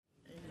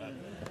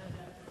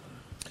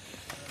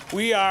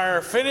We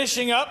are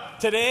finishing up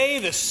today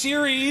the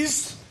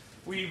series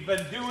we've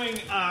been doing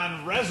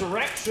on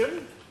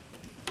resurrection,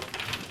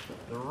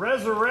 the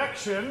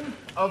resurrection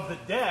of the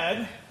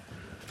dead.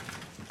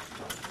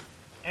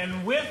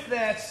 And with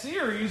that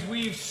series,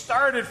 we've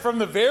started from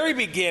the very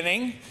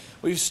beginning.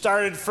 We've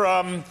started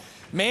from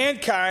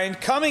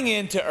mankind coming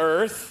into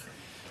earth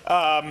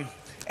and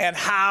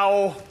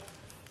how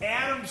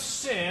Adam's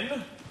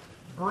sin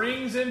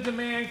brings into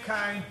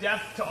mankind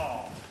death to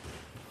all.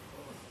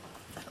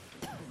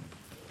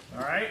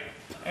 All right?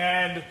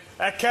 And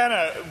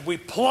that we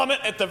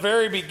plummet at the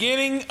very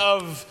beginning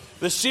of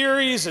the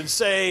series and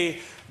say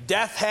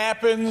death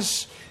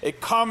happens. It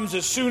comes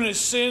as soon as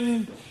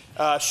sin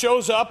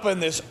shows up in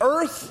this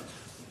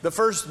earth. The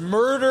first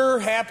murder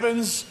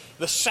happens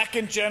the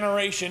second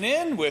generation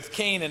in with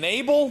Cain and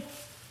Abel.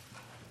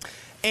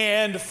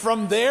 And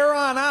from there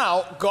on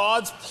out,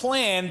 God's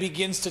plan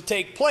begins to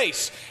take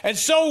place. And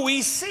so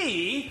we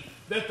see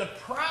that the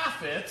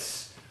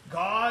prophets,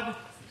 God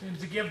seems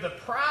to give the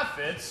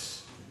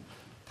prophets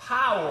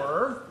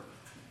power,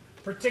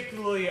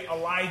 particularly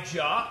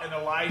Elijah and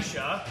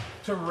Elisha,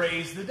 to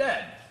raise the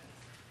dead.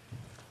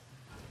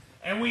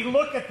 And we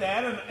look at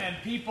that, and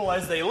people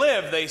as they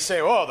live, they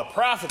say, oh, the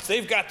prophets,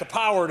 they've got the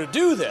power to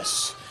do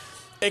this.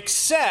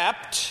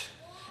 Except,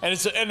 and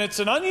it's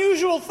an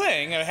unusual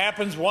thing, it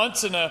happens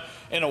once in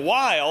a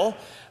while,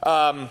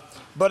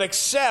 but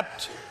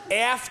except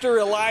after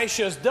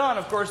Elisha's done,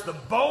 of course, the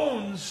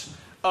bones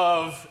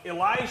of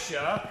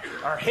Elisha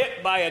are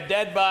hit by a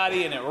dead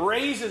body, and it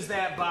raises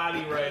that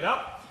body right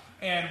up.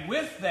 And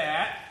with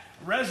that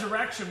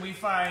resurrection, we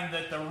find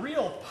that the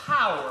real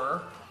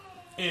power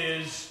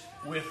is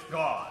with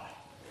God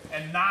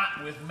and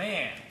not with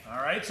man.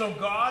 All right, so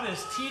God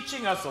is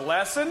teaching us a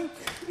lesson.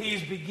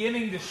 He's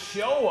beginning to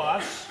show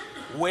us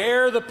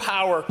where the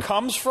power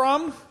comes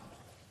from.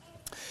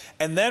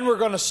 And then we're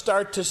going to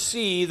start to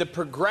see the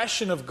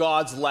progression of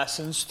God's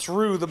lessons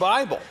through the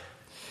Bible.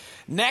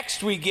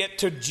 Next, we get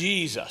to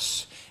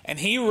Jesus, and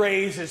he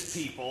raises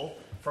people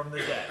from the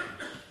dead.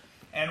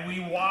 And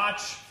we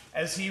watch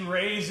as he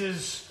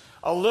raises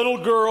a little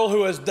girl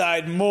who has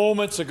died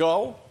moments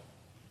ago.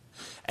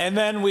 And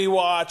then we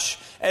watch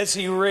as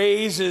he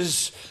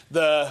raises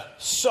the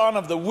son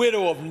of the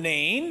widow of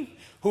Nain,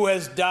 who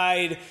has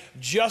died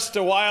just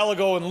a while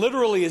ago and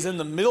literally is in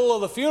the middle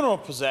of the funeral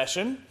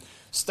procession,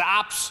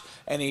 stops,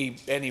 and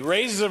he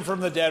raises him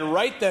from the dead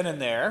right then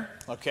and there,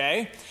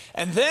 okay?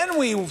 And then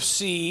we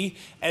see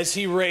as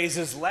he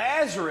raises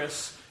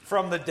Lazarus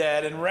from the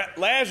dead, and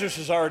Lazarus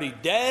is already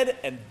dead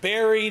and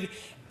buried,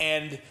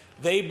 and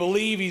they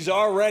believe he's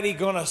already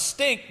going to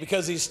stink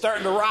because he's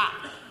starting to rot.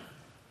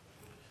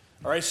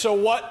 All right, so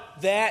what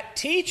that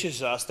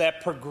teaches us,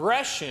 that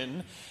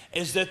progression,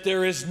 is that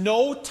there is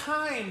no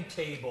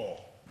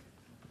timetable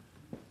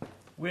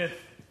with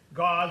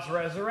God's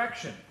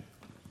resurrection.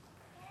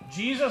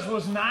 Jesus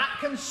was not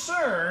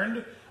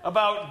concerned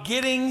about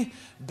getting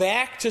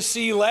back to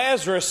see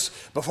Lazarus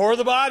before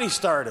the body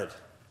started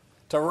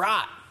to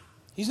rot.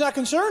 He's not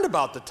concerned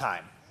about the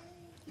time.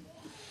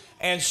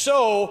 And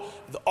so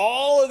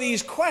all of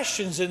these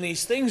questions and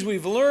these things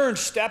we've learned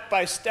step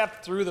by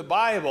step through the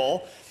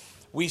Bible,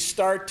 we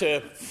start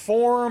to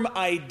form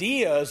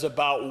ideas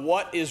about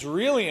what is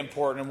really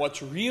important and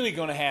what's really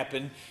going to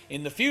happen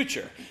in the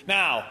future.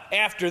 Now,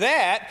 after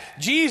that,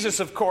 Jesus,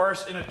 of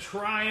course, in a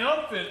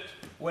triumphant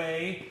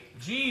way,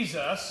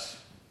 Jesus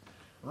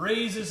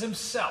raises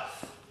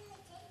himself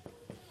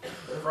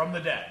from the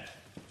dead.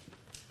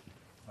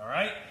 All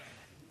right?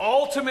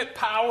 Ultimate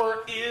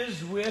power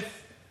is with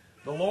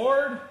the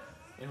Lord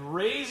in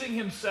raising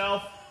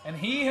himself, and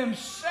he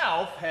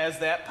himself has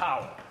that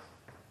power.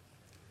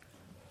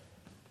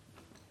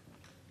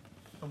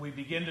 And we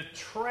begin to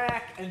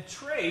track and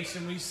trace,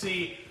 and we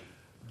see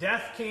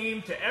death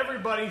came to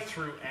everybody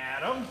through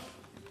Adam.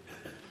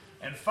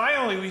 And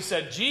finally, we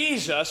said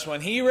Jesus,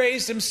 when he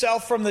raised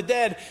himself from the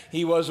dead,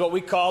 he was what we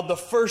called the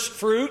first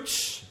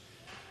fruits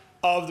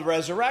of the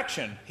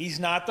resurrection. He's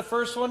not the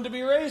first one to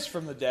be raised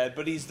from the dead,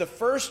 but he's the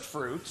first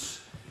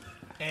fruits.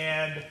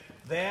 And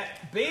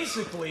that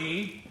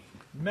basically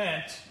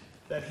meant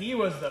that he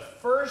was the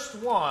first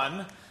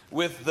one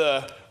with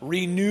the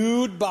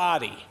renewed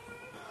body.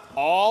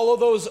 All of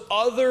those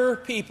other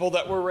people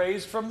that were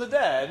raised from the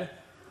dead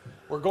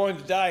were going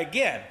to die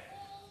again.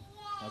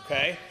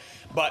 Okay?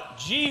 But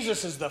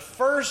Jesus is the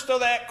first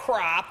of that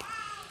crop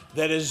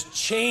that is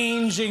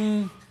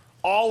changing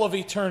all of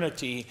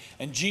eternity,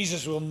 and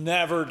Jesus will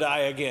never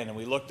die again. And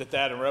we looked at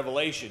that in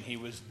Revelation. He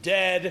was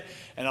dead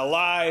and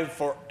alive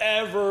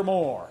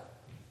forevermore.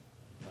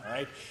 All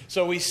right?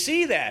 So we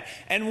see that.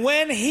 And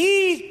when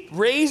he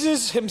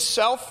raises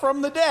himself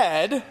from the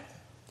dead,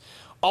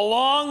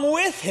 along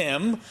with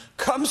him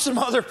come some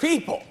other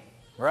people,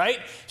 right?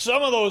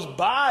 Some of those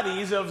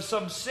bodies of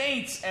some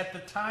saints at the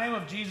time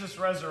of Jesus'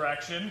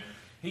 resurrection,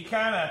 he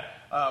kind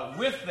of,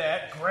 with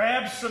that,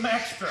 grabs some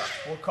extra,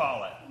 we'll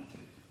call it.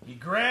 He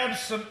grabs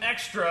some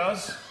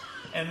extras,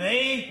 and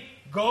they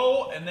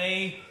go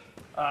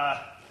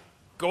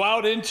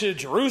out into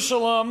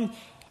Jerusalem,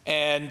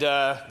 And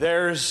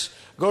there's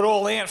good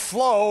old Aunt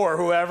Flo or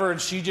whoever, and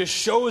she just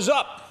shows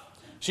up.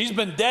 She's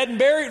been dead and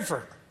buried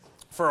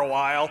for a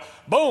while.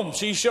 Boom,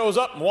 she shows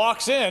up and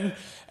walks in,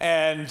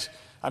 and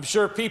I'm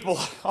sure people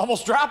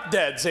almost drop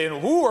dead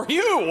saying, who are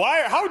you?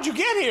 How'd you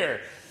get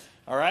here?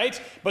 All right?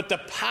 But the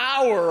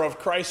power of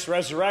Christ's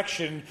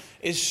resurrection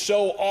is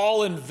so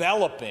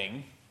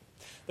all-enveloping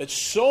that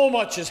so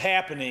much is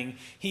happening,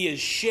 he is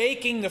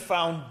shaking the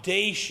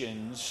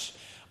foundations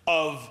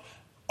of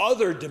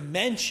other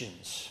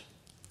dimensions.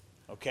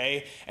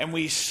 Okay? And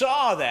we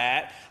saw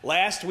that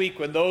last week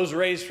when those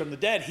raised from the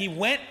dead. He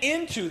went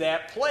into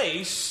that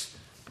place,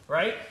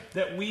 right,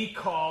 that we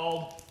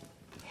called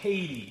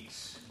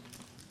Hades.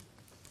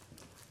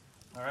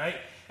 All right?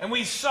 And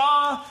we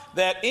saw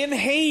that in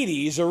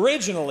Hades,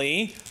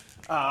 originally,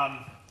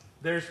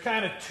 there's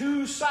kind of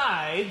two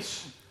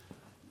sides.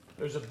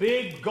 There's a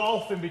big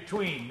gulf in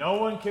between. No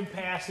one can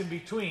pass in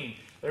between.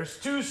 There's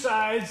two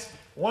sides.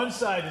 One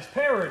side is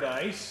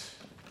paradise.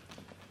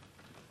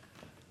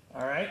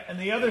 All right? And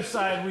the other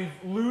side, we've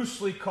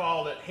loosely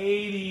called it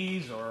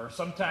Hades, or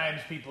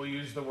sometimes people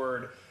use the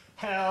word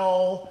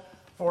hell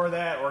for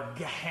that, or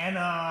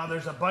Gehenna.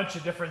 There's a bunch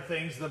of different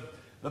things.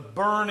 The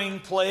burning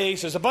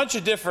place. There's a bunch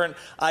of different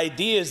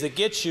ideas that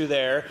get you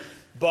there.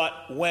 But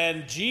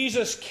when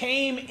Jesus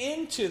came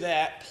into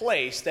that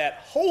place,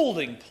 that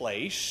holding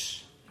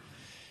place,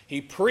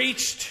 he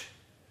preached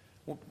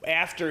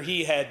after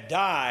he had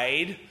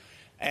died,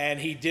 and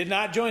he did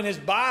not join his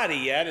body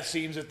yet, it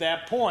seems, at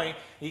that point.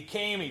 He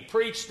came, he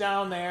preached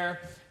down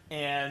there,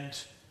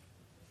 and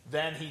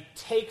then he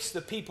takes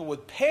the people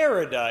with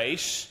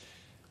paradise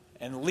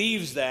and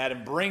leaves that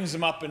and brings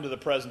them up into the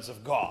presence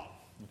of God.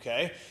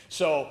 Okay?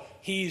 So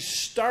he's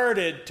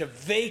started to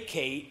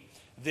vacate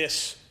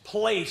this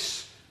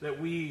place that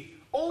we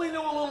only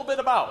know a little bit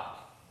about.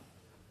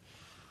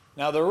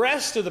 Now the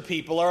rest of the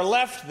people are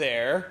left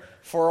there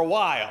for a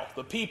while.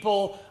 The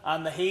people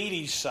on the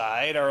Hades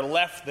side are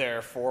left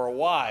there for a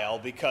while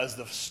because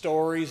the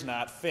story's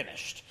not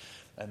finished.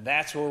 And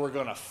that's where we're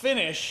going to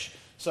finish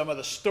some of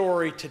the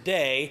story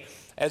today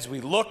as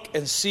we look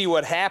and see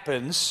what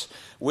happens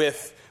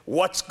with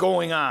what's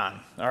going on.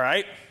 All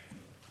right?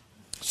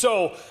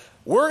 So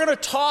we're going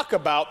to talk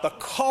about the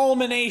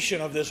culmination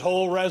of this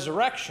whole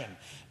resurrection.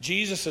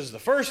 Jesus is the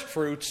first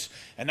fruits,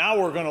 and now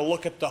we're going to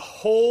look at the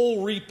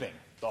whole reaping,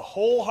 the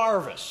whole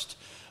harvest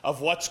of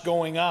what's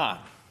going on.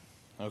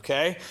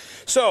 Okay?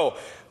 So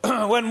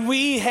when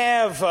we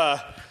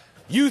have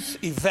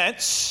youth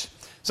events,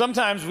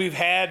 sometimes we've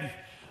had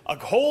a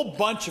whole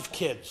bunch of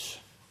kids,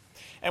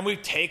 and we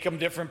take them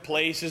different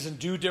places and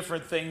do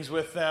different things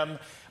with them.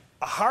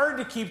 Hard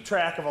to keep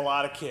track of a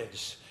lot of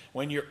kids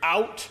when you're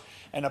out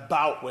and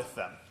about with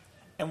them.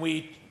 And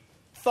we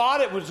thought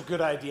it was a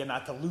good idea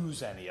not to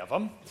lose any of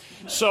them.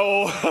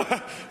 So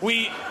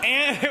we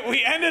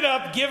ended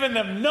up giving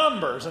them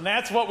numbers, and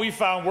that's what we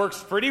found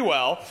works pretty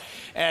well.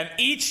 And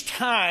each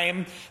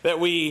time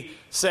that we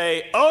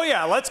say, oh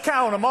yeah, let's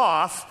count them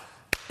off,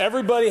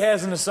 everybody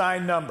has an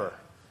assigned number.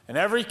 And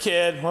every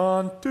kid,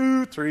 1,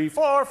 2, 3,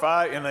 4,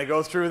 5, and they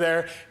go through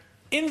there.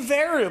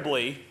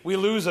 Invariably, we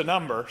lose a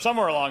number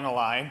somewhere along the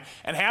line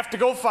and have to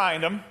go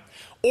find them.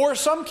 Or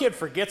some kid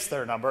forgets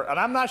their number, and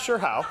I'm not sure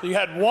how. You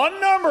had one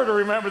number to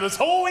remember this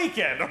whole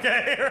weekend,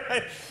 okay?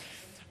 Right?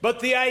 But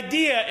the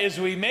idea is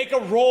we make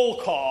a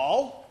roll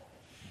call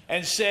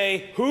and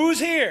say, who's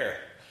here?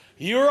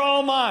 You're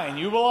all mine.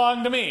 You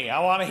belong to me.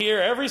 I want to hear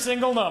every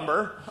single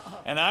number,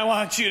 and I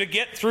want you to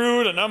get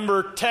through to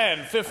number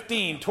 10,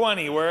 15,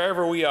 20,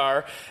 wherever we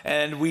are,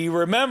 and we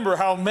remember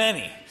how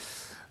many.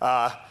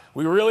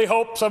 We really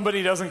hope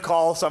somebody doesn't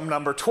call some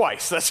number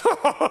twice. That's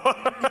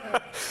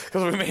because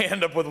we may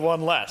end up with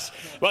one less.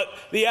 But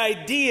the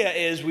idea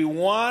is we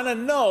want to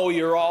know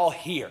you're all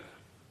here.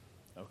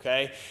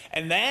 Okay?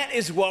 And that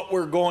is what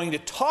we're going to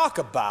talk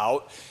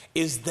about,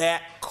 is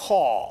that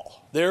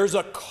call. There's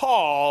a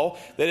call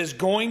that is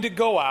going to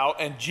go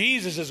out, and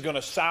Jesus is going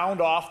to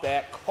sound off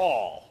that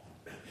call.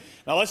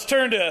 Now let's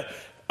turn to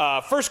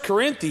 1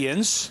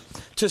 Corinthians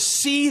to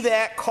see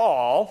that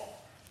call.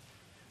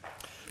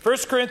 1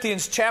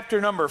 Corinthians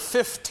chapter number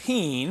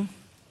 15,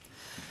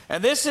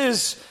 and this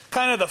is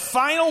kind of the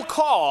final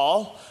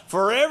call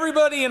for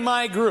everybody in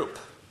my group.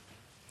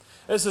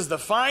 This is the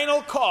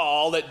final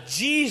call that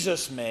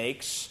Jesus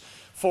makes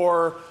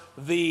for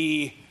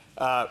the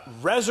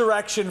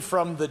resurrection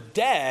from the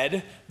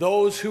dead,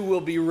 those who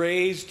will be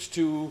raised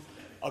to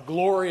a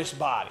glorious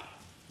body.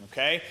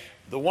 Okay?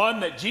 The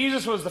one that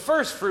Jesus was the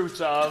first fruits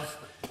of,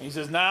 he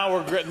says, now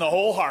we're getting the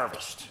whole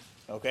harvest.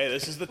 Okay?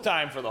 This is the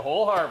time for the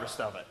whole harvest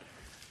of it.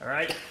 All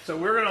right, so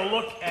we're going to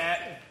look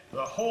at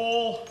the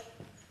whole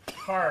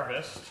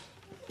harvest,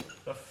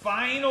 the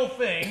final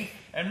thing.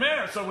 And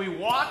man, so we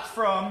walk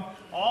from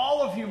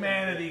all of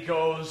humanity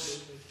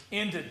goes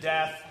into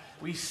death.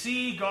 We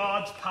see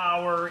God's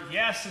power.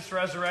 Yes, it's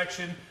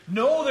resurrection.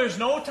 No, there's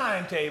no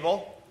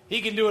timetable. He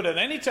can do it at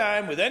any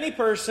time with any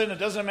person. It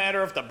doesn't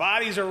matter if the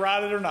bodies are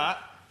rotted or not.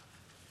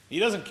 He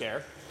doesn't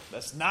care.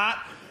 That's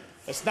not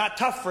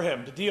tough for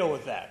him to deal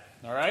with that.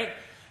 All right?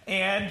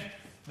 And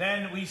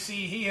Then we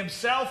see he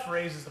himself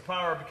raises the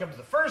power, becomes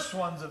the first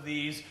ones of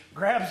these,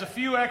 grabs a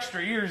few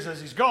extra years as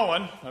he's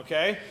going,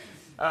 okay?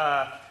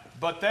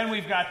 But then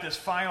we've got this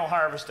final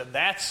harvest, and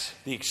that's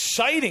the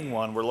exciting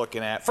one we're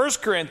looking at. 1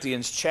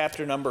 Corinthians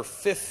chapter number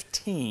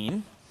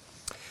 15.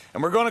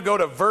 And we're going to go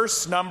to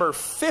verse number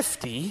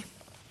 50.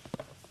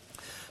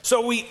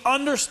 So we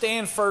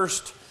understand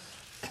first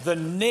the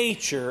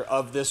nature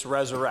of this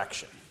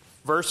resurrection.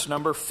 Verse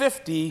number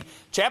 50,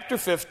 chapter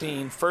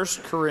 15, 1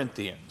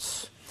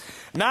 Corinthians.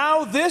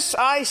 Now this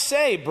I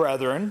say,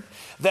 brethren,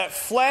 that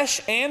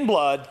flesh and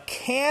blood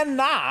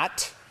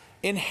cannot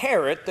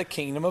inherit the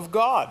kingdom of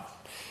God.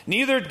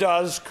 Neither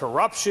does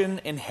corruption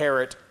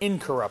inherit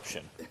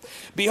incorruption.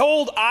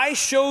 Behold, I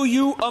show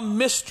you a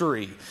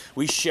mystery.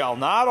 We shall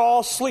not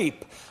all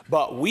sleep,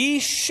 but we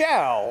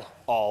shall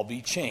all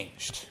be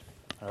changed.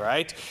 All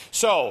right?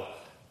 So,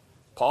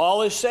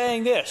 Paul is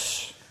saying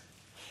this.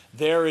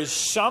 There is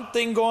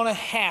something going to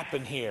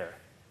happen here.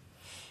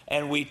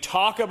 And we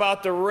talk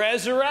about the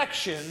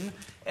resurrection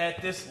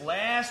at this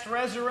last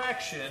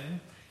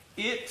resurrection.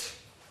 It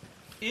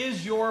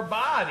is your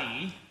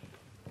body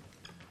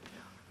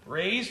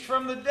raised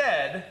from the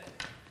dead,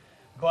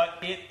 but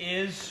it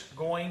is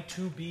going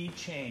to be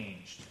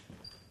changed.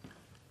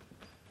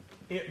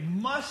 It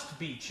must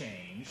be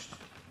changed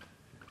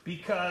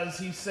because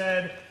he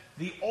said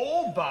the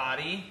old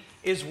body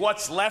is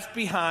what's left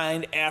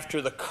behind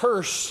after the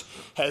curse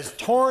has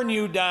torn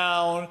you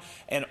down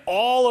and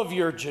all of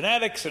your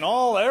genetics and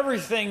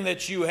everything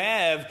that you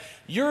have,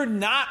 you're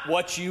not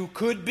what you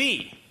could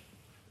be.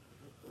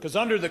 Because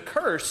under the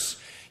curse,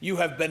 you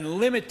have been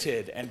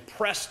limited and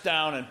pressed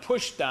down and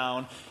pushed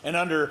down, and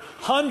under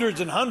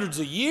hundreds and hundreds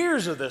of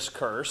years of this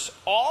curse,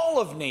 all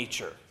of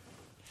nature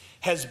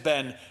has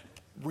been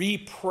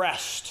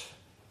repressed,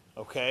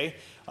 okay,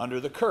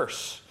 under the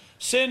curse.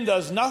 Sin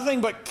does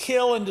nothing but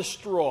kill and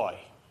destroy.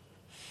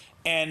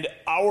 And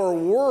our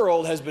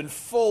world has been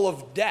full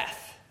of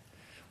death.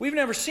 We've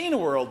never seen a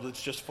world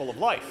that's just full of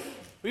life.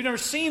 We've never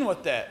seen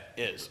what that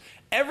is.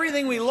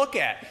 Everything we look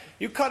at,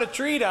 you cut a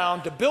tree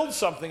down to build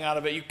something out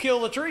of it, you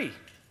kill the tree.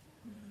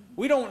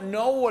 We don't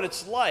know what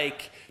it's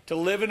like to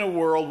live in a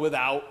world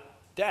without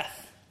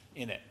death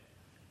in it.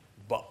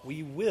 But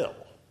we will.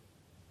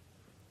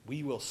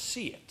 We will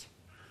see it.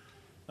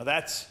 Now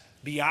that's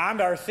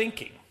beyond our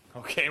thinking.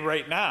 Okay,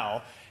 right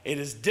now, it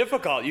is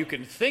difficult. You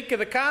can think of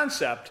the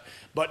concept,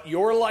 but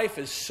your life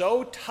is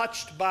so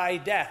touched by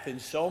death in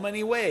so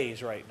many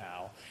ways right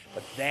now,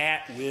 but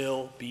that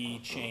will be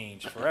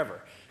changed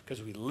forever.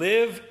 Because we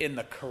live in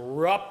the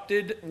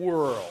corrupted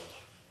world.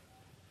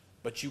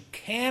 But you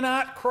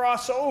cannot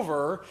cross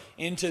over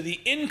into the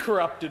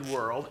incorrupted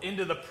world,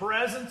 into the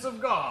presence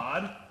of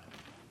God,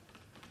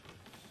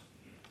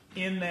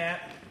 in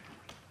that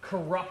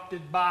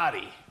corrupted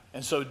body.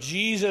 And so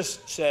Jesus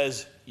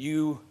says,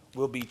 you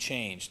will be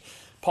changed.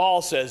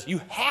 Paul says, you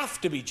have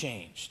to be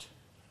changed.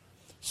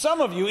 Some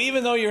of you,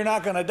 even though you're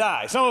not going to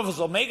die, some of us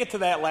will make it to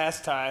that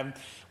last time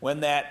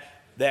when that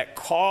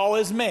call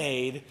is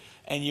made,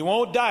 and you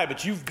won't die,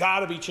 but you've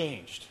got to be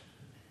changed.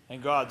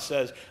 And God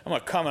says, I'm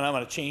going to come and I'm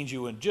going to change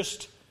you, and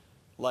just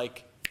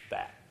like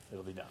that,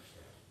 it'll be done.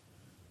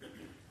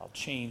 I'll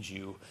change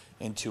you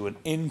into an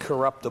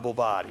incorruptible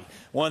body,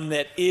 one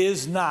that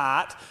is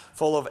not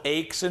full of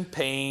aches and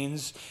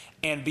pains,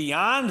 and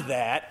beyond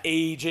that,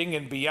 aging,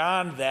 and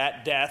beyond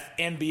that, death,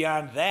 and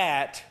beyond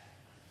that,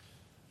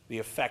 the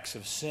effects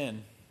of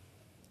sin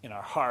in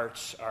our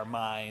hearts, our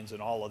minds,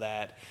 and all of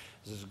that.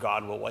 This is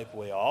God will wipe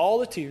away all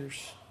the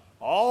tears,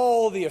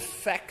 all the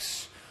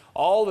effects,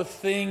 all the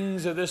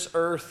things of this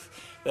earth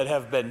that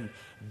have been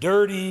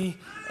dirty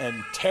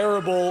and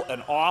terrible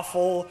and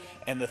awful,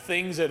 and the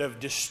things that have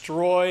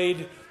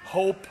destroyed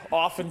hope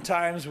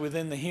oftentimes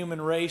within the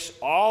human race,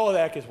 all of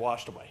that gets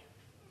washed away.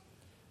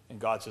 And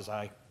God says,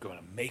 I'm going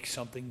to make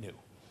something new.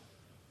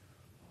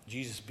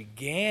 Jesus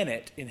began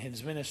it in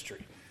his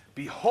ministry.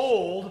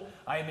 Behold,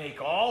 I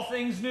make all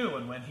things new.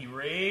 And when he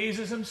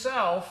raises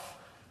himself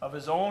of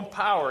his own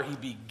power, he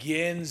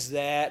begins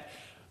that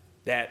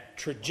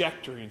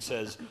trajectory and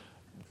says,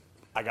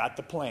 I got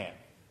the plan.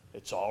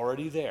 It's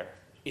already there.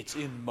 It's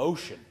in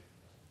motion.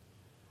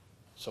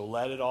 So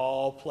let it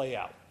all play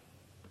out.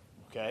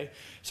 Okay?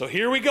 So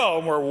here we go,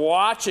 and we're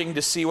watching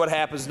to see what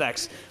happens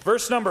next.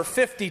 Verse number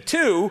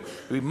 52,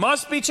 we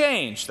must be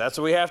changed. That's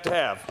what we have to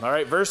have. All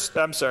right, verse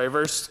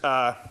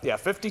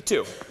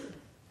 52.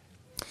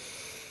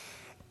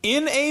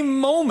 In a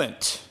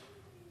moment,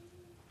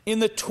 in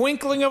the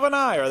twinkling of an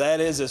eye, or that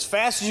is, as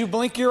fast as you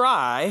blink your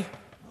eye,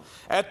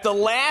 at the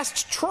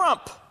last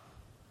trump,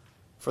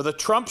 for the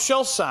trump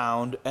shall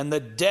sound, and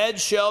the dead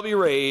shall be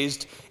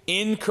raised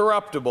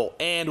incorruptible,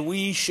 and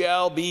we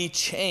shall be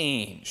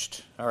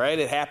changed. All right,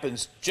 it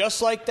happens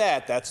just like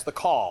that. That's the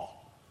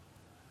call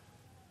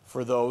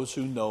for those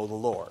who know the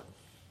Lord.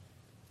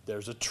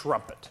 There's a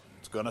trumpet.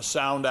 It's going to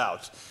sound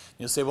out.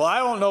 You'll say, well, I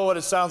don't know what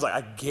it sounds like.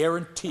 I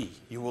guarantee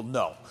you will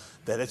know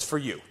that it's for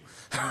you.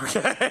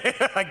 Okay?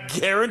 I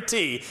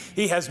guarantee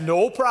he has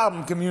no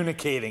problem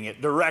communicating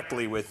it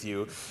directly with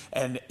you,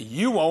 and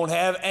you won't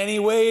have any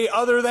way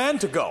other than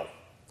to go.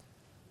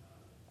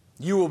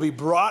 You will be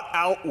brought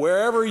out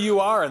wherever you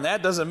are, and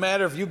that doesn't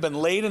matter if you've been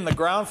laid in the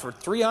ground for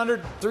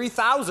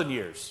 3,000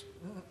 years.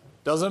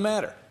 Doesn't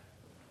matter.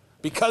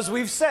 Because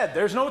we've said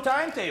there's no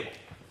timetable,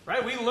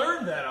 right? We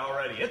learned that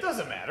already. It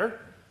doesn't matter.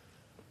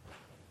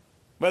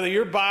 Whether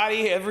your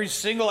body, every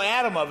single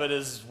atom of it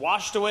is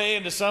washed away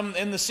in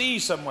the sea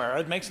somewhere,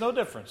 it makes no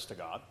difference to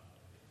God.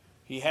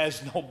 He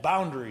has no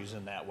boundaries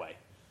in that way.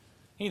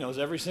 He knows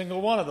every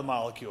single one of the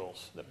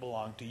molecules that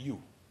belong to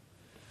you.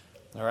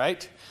 All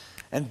right?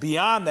 And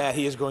beyond that,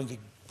 he is going to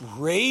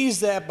raise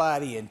that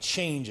body and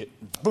change it.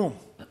 Boom,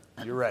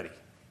 you're ready.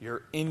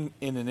 You're in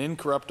an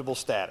incorruptible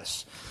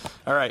status.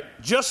 All right,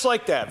 just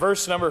like that,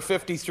 verse number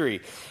 53.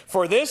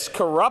 For this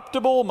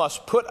corruptible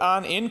must put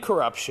on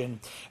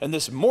incorruption, and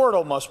this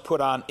mortal must put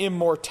on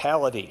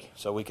immortality,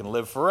 so we can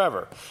live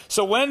forever.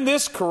 So when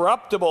this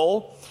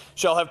corruptible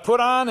shall have put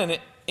on an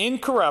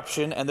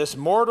incorruption, and this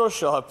mortal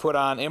shall have put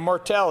on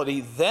immortality,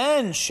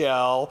 then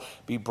shall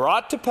be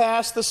brought to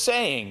pass the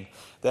saying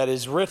that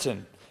is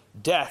written,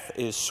 death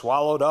is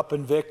swallowed up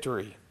in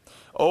victory.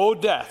 O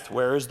death,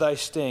 where is thy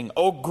sting?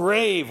 O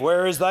grave,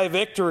 where is thy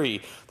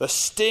victory? The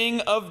sting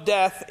of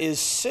death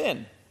is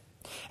sin,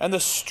 and the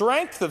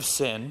strength of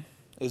sin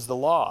is the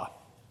law.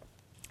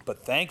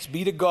 But thanks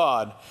be to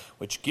God,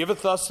 which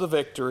giveth us the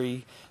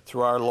victory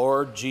through our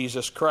Lord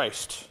Jesus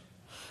Christ.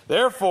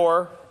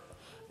 Therefore,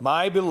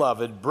 my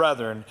beloved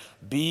brethren,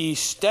 be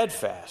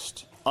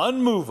steadfast,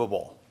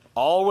 unmovable,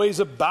 always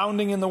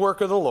abounding in the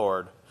work of the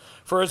Lord,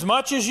 for as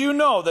much as you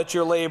know that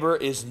your labor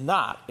is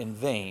not in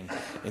vain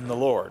in the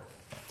Lord.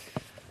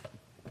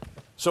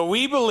 So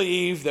we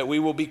believe that we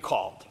will be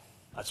called.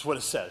 That's what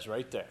it says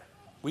right there.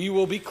 We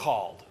will be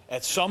called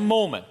at some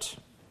moment.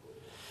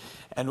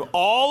 And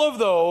all of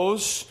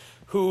those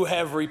who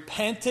have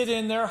repented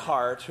in their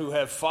heart, who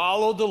have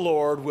followed the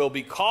Lord, will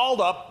be called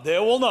up. They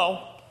will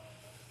know.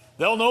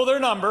 They'll know their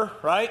number,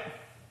 right?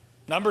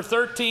 Number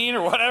 13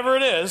 or whatever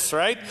it is,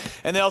 right?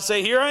 And they'll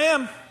say, here I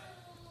am.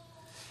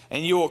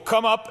 And you will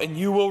come up and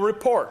you will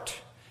report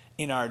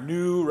in our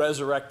new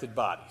resurrected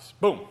bodies.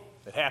 Boom.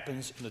 It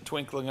happens in the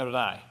twinkling of an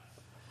eye.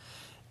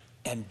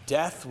 And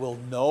death will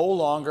no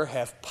longer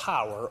have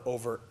power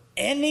over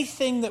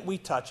anything that we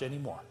touch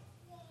anymore.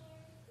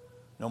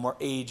 No more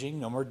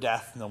aging, no more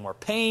death, no more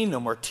pain, no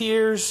more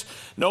tears,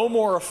 no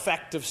more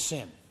effect of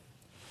sin.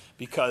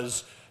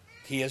 Because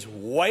he has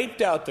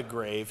wiped out the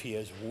grave, he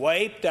has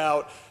wiped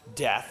out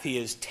death, he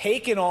has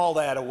taken all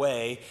that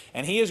away,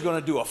 and he is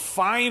going to do a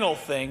final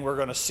thing we're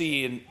going to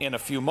see in a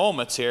few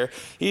moments here.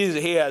 He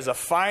has a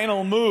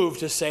final move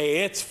to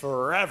say it's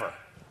forever.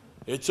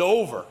 It's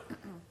over.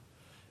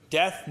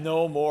 Death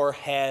no more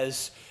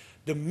has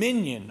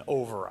dominion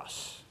over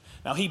us.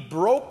 Now, he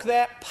broke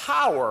that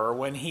power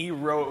when he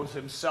rose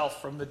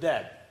himself from the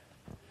dead.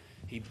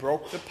 He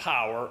broke the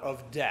power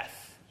of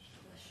death.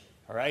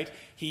 All right?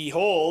 He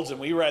holds, and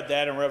we read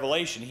that in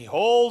Revelation, he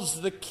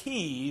holds the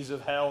keys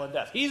of hell and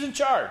death. He's in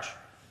charge.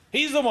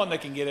 He's the one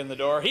that can get in the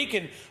door. He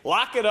can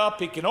lock it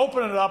up. He can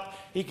open it up.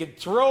 He can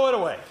throw it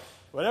away.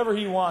 Whatever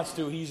he wants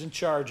to, he's in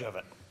charge of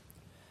it.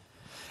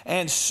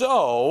 And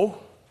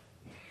so,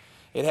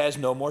 it has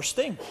no more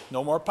sting,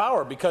 no more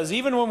power. Because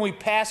even when we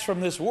pass from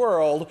this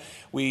world,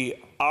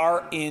 we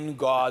are in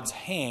God's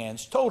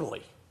hands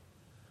totally.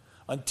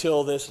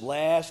 Until this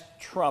last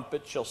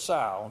trumpet shall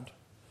sound,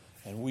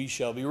 and we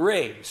shall be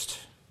raised.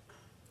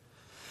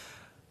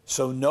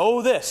 So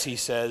know this, he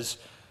says,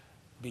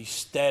 be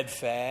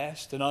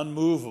steadfast and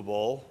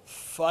unmovable,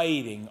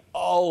 fighting,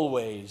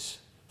 always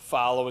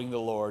following the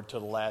Lord to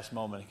the last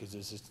moment, because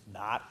it's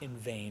not in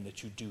vain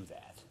that you do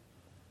that.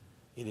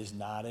 It is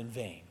not in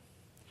vain.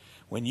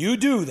 When you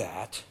do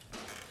that,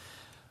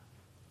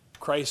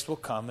 Christ will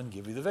come and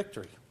give you the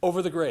victory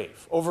over the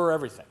grave, over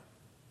everything.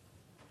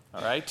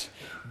 All right?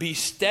 Be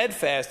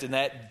steadfast in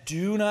that.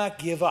 Do not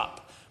give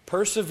up.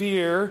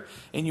 Persevere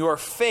in your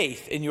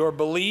faith, in your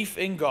belief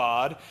in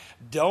God.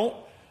 Don't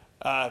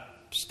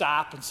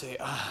stop and say,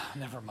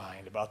 never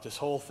mind about this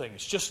whole thing.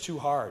 It's just too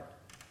hard.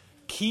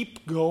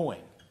 Keep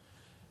going.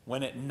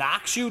 When it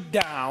knocks you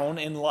down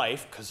in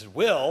life, because it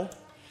will,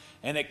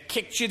 and it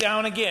kicks you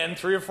down again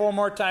 3 or 4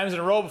 more times in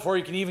a row before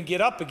you can even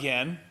get up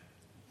again,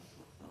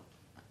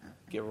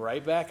 get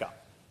right back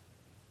up.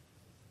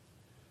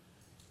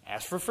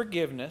 Ask for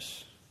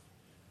forgiveness.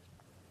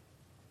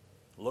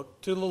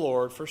 Look to the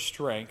Lord for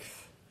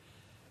strength.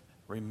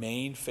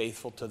 Remain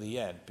faithful to the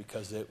end,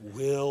 because it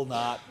will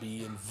not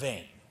be in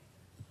vain.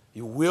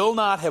 You will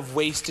not have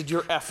wasted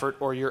your effort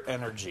or your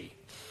energy.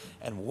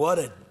 And what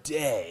a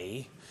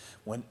day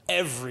when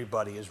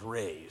everybody is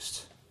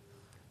raised.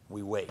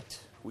 We wait.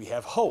 We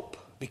have hope,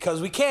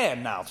 because we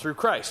can now through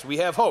Christ. We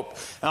have hope.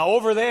 Now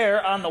over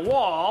there on the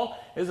wall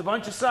is a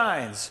bunch of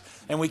signs,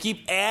 and we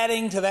keep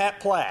adding to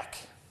that plaque.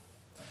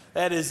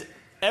 That is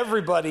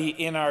everybody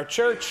in our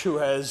church who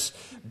has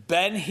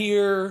been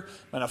here,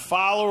 been a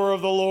follower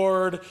of the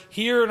Lord,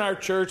 here in our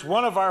church,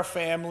 one of our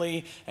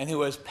family, and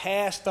who has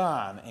passed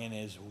on and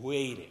is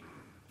waiting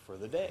for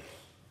the day.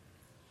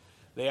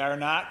 They are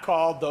not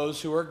called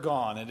those who are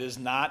gone. It is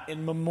not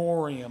in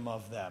memoriam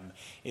of them.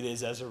 It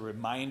is as a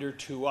reminder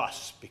to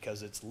us,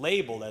 because it's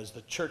labeled as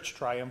the church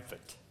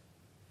triumphant.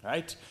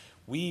 Right?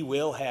 We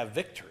will have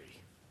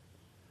victory.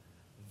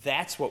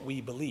 That's what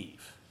we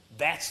believe.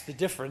 That's the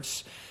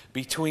difference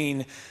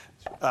between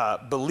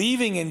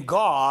believing in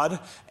God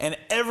and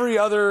every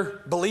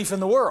other belief in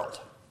the world,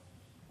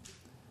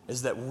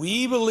 is that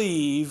we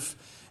believe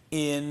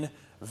in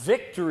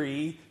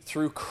victory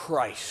through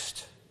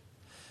Christ.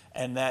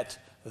 And that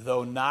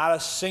though not a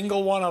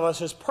single one of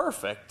us is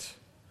perfect,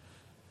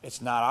 it's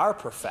not our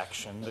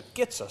perfection that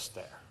gets us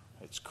there.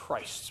 It's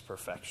Christ's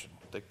perfection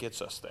that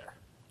gets us there.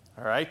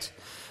 All right?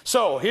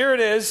 So here it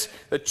is,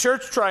 the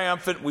church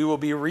triumphant. We will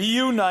be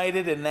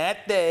reunited in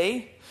that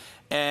day,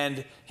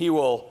 and he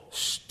will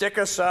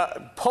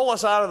pull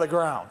us out of the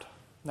ground.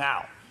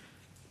 Now,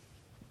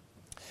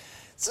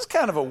 this is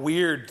kind of a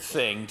weird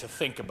thing to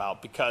think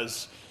about,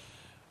 because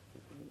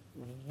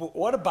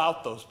what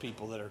about those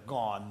people that are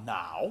gone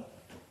now?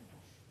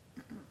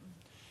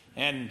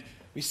 And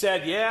we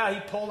said, yeah, he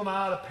pulled them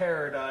out of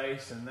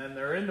paradise, and then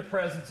they're in the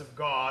presence of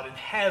God in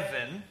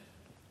heaven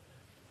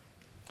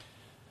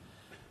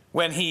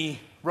when he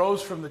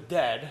rose from the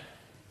dead.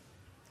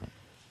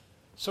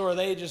 So are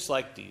they just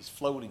like these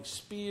floating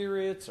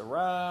spirits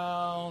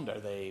around? Are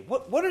they,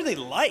 what are they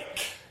like?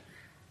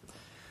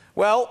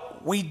 Well,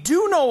 we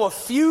do know a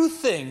few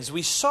things.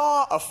 We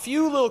saw a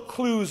few little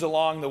clues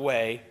along the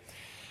way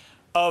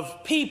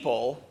of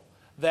people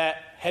that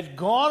had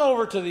gone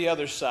over to the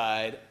other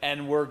side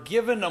and were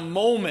given a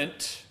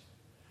moment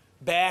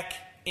back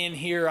in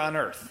here on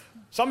earth.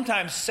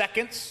 Sometimes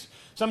seconds,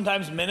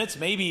 sometimes minutes,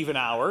 maybe even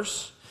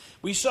hours.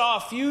 We saw a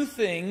few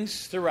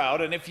things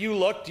throughout, and if you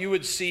looked, you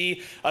would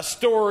see a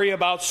story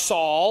about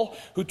Saul,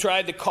 who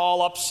tried to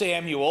call up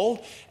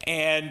Samuel,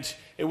 and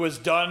it was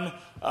done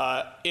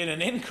in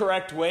an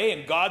incorrect way,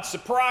 and God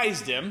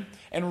surprised him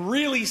and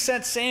really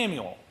sent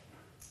Samuel.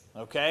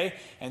 Okay?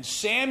 And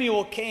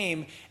Samuel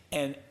came,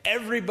 and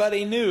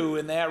everybody knew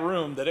in that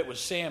room that it was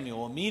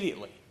Samuel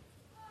immediately.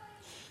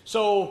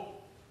 So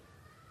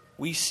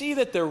we see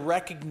that they're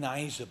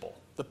recognizable.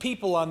 The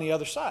people on the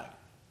other side,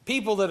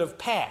 people that have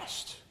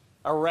passed,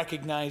 are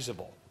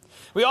recognizable.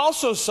 We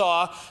also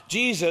saw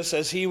Jesus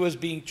as he was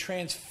being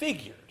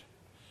transfigured,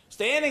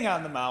 standing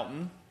on the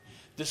mountain.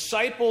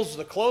 Disciples,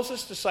 the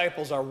closest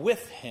disciples, are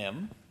with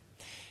him.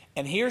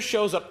 And here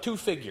shows up two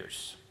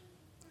figures.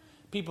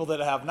 People that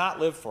have not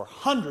lived for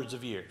hundreds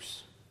of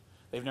years.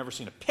 They've never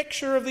seen a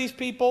picture of these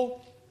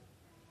people.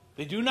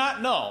 They do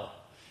not know.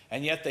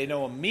 And yet they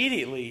know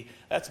immediately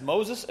that's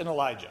Moses and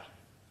Elijah.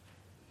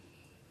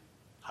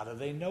 How do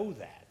they know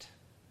that?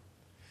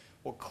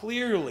 Well,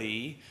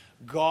 clearly,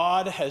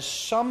 God has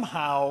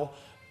somehow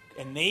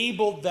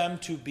enabled them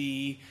to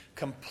be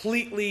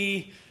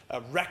completely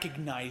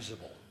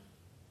recognizable.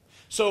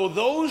 So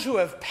those who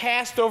have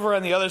passed over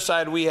on the other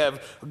side, we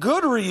have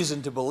good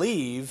reason to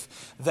believe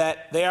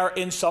that they are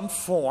in some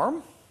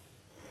form,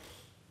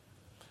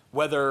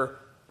 whether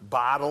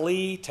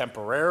bodily,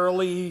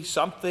 temporarily,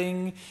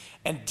 something,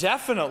 and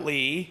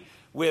definitely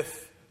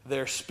with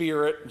their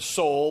spirit and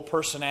soul,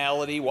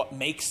 personality, what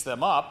makes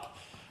them up.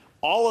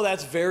 All of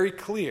that's very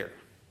clear.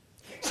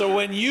 So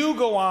when you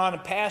go on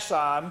and pass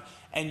on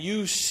and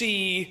you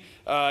see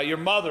your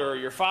mother or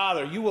your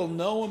father, you will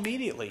know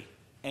immediately.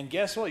 And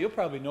guess what? You'll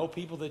probably know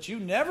people that you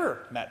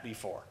never met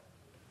before.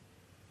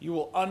 You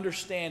will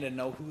understand and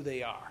know who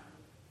they are.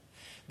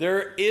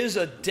 There is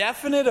a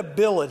definite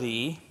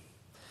ability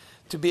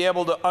to be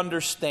able to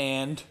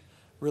understand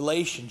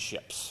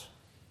relationships.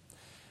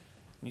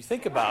 When you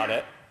think about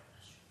it,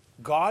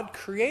 God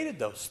created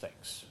those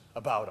things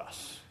about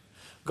us.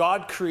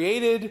 God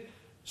created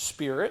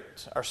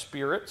our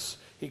spirits.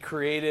 He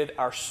created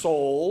our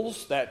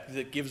souls,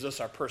 that gives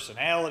us our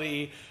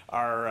personality,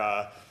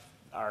 our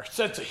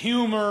sense of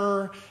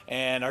humor,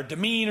 and our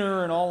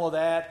demeanor, and all of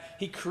that.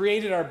 He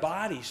created our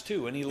bodies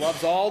too, and he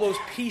loves all those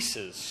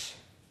pieces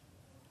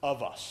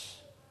of us.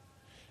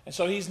 And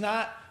so he's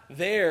not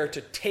there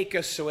to take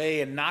us away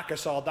and knock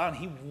us all down.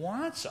 He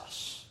wants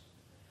us.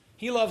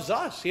 He loves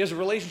us. He has a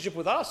relationship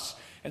with us.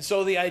 And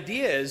so the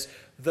idea is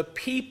the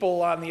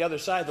people on the other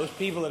side, those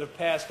people that have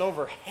passed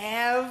over,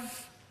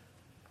 have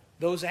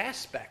those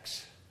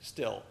aspects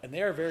still. And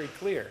they are very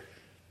clear.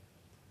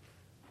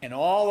 And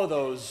all of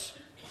those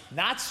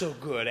not so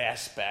good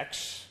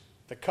aspects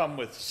that come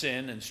with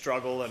sin and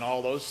struggle and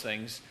all those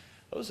things,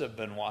 those have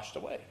been washed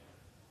away,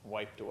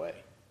 wiped away.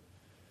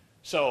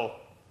 So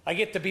I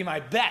get to be my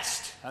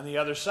best on the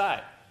other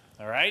side,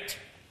 all right?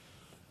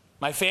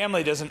 My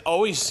family doesn't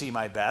always see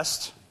my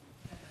best.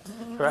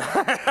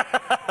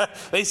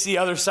 They see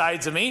other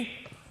sides of me,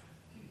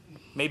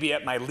 maybe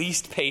at my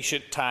least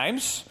patient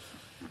times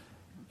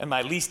and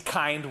my least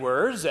kind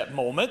words at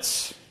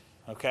moments,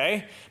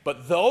 okay?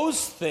 But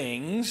those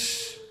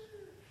things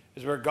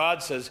is where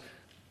God says,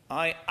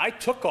 I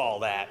took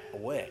all that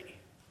away.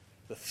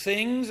 The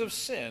things of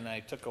sin I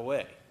took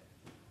away.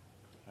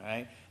 All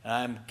right? And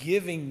I'm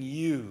giving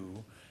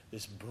you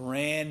this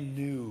brand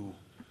new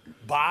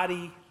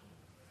body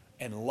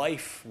and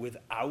life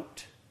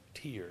without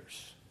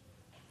tears.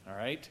 All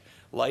right?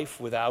 Life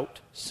without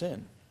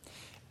sin.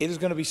 It is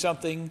going to be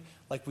something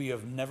like we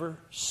have never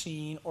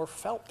seen or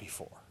felt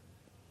before.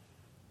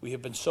 We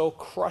have been so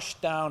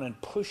crushed down and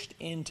pushed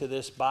into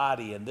this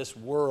body and this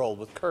world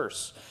with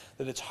curse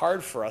that it's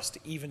hard for us to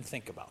even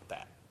think about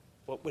that.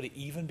 What would it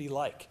even be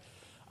like?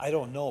 I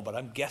don't know, but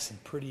I'm guessing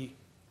pretty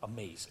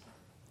amazing.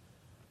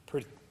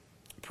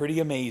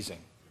 Pretty amazing.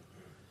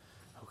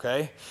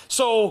 Okay?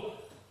 So,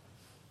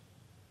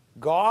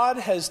 God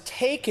has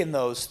taken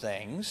those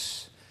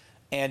things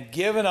and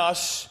given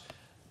us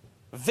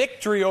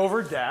victory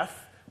over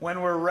death.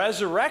 When we're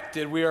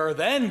resurrected, we are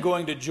then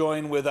going to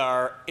join with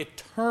our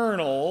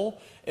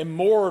eternal,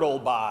 immortal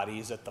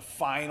bodies at the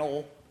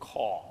final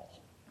call.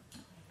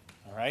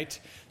 All right?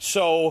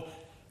 So,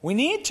 we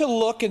need to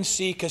look and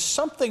see because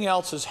something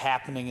else is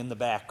happening in the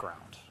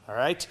background. All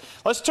right?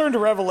 Let's turn to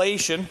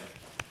Revelation.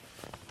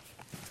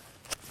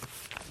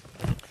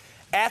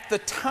 At the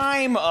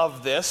time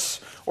of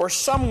this, or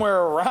somewhere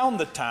around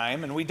the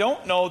time, and we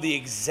don't know the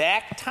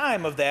exact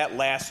time of that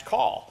last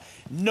call.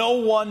 No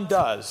one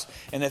does.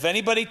 And if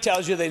anybody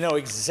tells you they know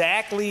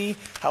exactly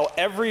how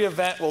every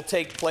event will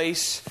take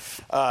place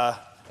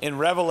in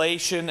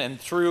Revelation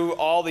and through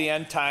all the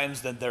end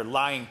times, then they're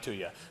lying to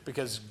you.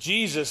 Because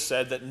Jesus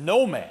said that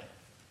no man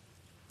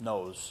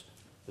knows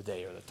the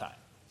day or the time.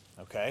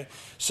 Okay?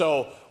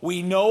 So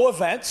we know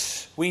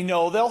events. We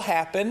know they'll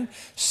happen.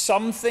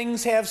 Some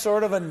things have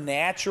sort of a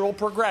natural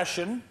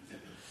progression.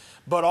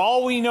 But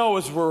all we know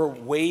is we're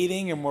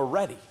waiting and we're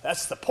ready.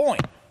 That's the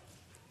point.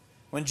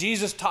 When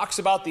Jesus talks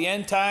about the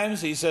end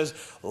times, he says,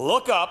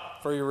 look up,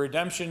 for your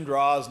redemption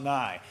draws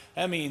nigh.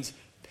 That means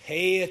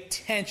pay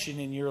attention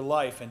in your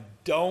life and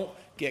don't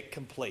get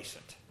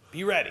complacent.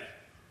 Be ready,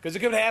 because it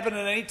could happen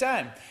at any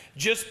time.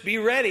 Just be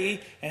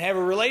ready and have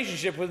a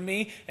relationship with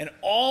me, and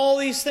all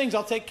these things,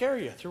 I'll take care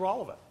of you through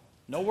all of it.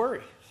 No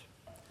worries.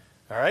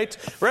 All right?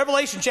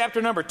 Revelation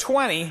chapter number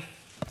 20,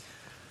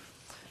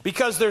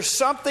 because there's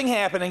something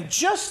happening,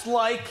 just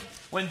like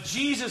when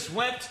Jesus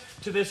went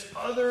to this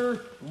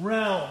other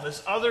realm,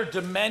 this other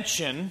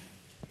dimension,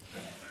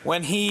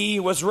 when he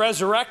was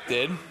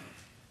resurrected.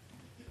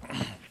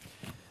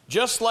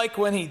 Just like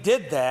when he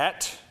did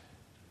that,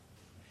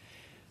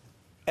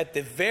 at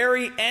the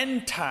very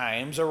end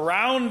times,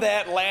 around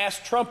that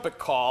last trumpet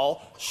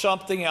call,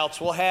 something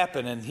else will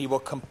happen, and he will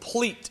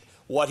complete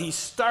what he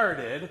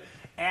started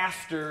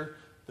after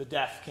the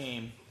death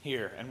came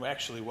here, and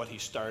actually what he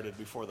started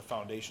before the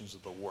foundations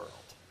of the world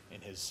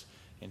in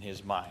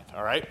his mind.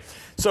 All right?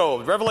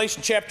 So,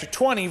 Revelation chapter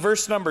 20,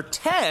 verse number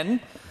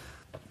 10,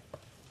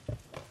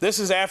 this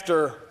is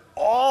after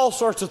all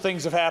sorts of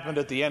things have happened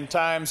at the end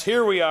times.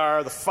 Here we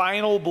are, the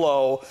final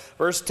blow,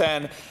 verse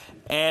 10,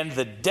 and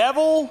the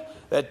devil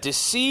that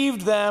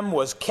deceived them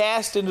was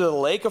cast into the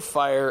lake of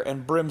fire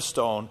and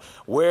brimstone,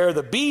 where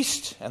the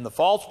beast and the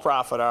false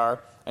prophet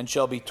are, and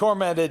shall be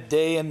tormented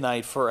day and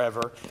night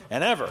forever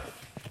and ever.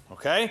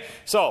 Okay?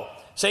 So,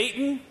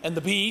 Satan and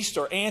the beast,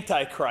 or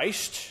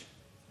Antichrist,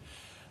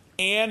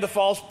 and the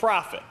false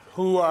prophet,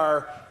 who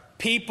are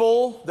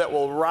people that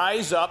will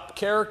rise up,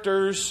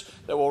 characters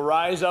that will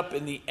rise up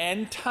in the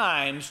end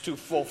times to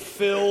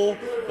fulfill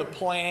the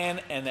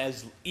plan, and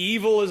as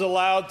evil is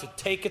allowed to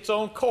take its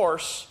own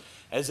course,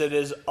 as it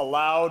is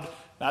allowed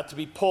not to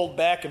be pulled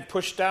back and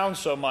pushed down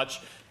so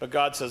much, but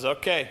God says,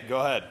 okay, go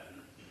ahead.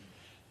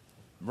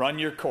 Run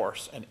your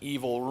course. And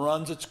evil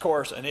runs its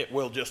course, and it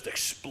will just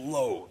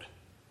explode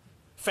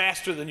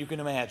faster than you can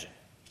imagine.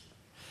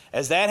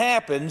 As that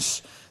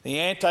happens, the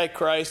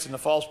Antichrist and the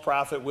false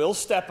prophet will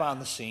step on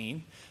the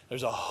scene.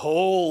 There's a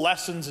whole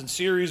lessons and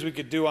series we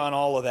could do on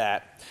all of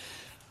that.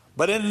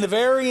 But in the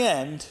very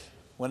end,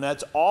 when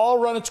that's all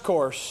run its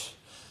course,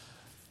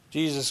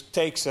 Jesus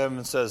takes them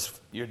and says,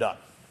 you're done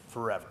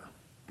forever.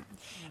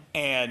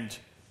 And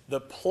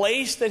the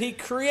place that he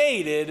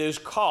created is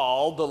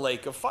called the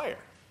lake of fire.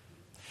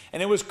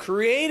 And it was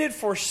created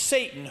for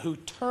Satan, who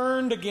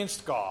turned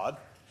against God,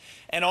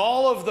 and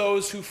all of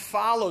those who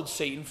followed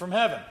Satan from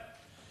heaven.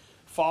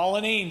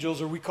 Fallen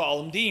angels, or we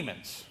call them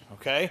demons.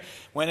 Okay?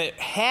 When it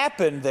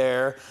happened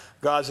there,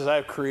 God says,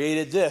 I've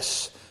created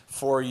this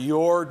for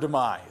your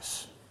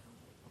demise.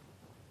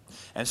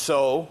 And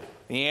so,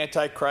 the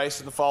Antichrist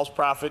and the false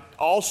prophet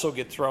also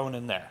get thrown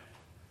in there.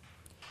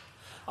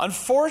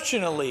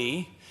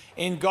 Unfortunately,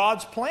 in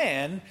God's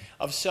plan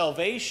of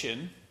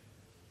salvation,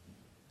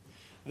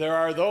 there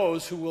are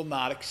those who will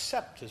not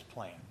accept his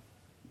plan.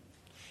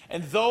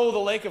 And though the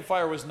lake of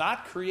fire was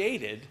not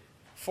created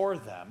for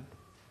them,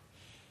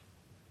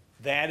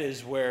 that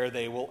is where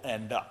they will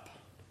end up.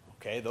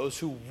 Okay? Those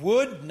who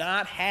would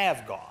not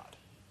have God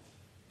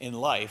in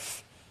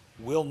life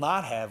will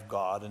not have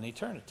God in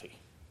eternity.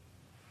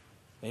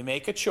 They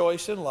make a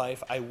choice in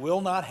life. I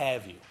will not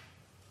have you.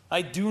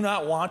 I do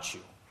not want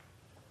you.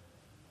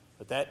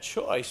 But that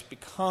choice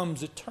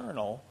becomes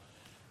eternal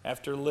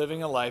after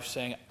living a life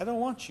saying, I don't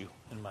want you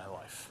in my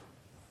life.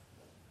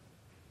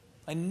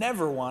 I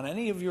never want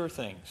any of your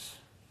things.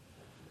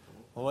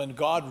 Well, when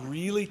God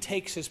really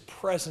takes his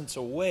presence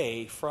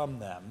away from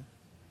them,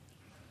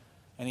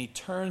 and he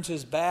turns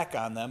his back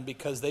on them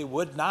because they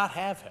would not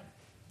have him,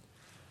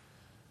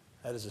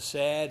 that is a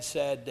sad,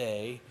 sad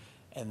day,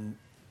 and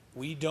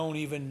we don't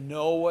even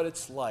know what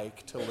it's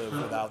like to live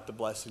without the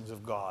blessings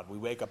of God. We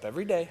wake up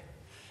every day,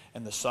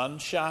 and the sun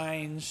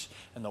shines,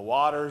 and the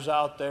water's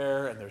out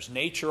there, and there's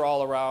nature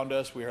all around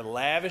us. We are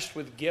lavished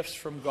with gifts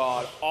from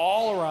God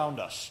all around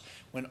us.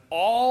 When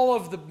all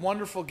of the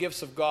wonderful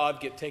gifts of God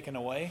get taken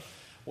away,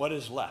 what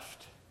is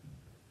left?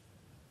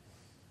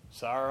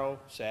 Sorrow,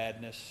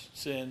 sadness,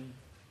 sin,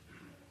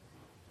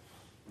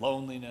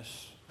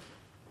 loneliness,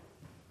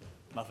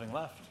 nothing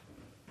left.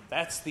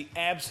 That's the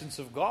absence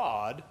of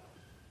God,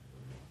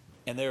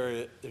 and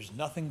there's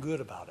nothing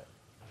good about it.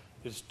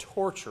 It's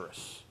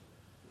torturous.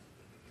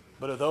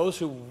 But of those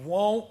who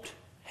won't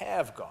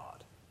have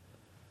God,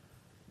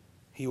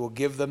 he will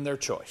give them their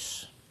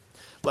choice.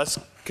 Let's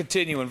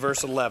continue in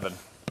verse 11.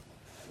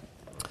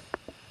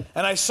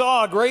 And I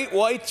saw a great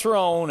white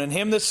throne, and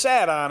him that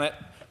sat on it,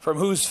 from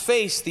whose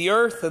face the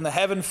earth and the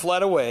heaven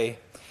fled away.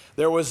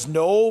 There was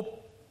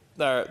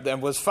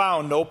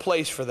found no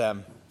place for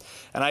them.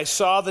 And I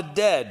saw the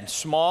dead,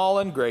 small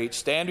and great,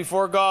 stand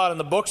before God, and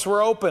the books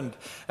were opened.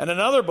 And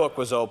another book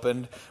was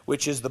opened,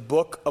 which is the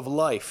book of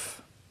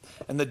life.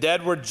 And the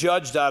dead were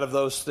judged out of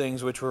those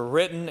things which were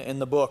written in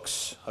the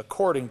books,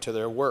 according to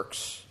their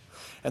works.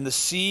 And the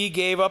sea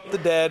gave up the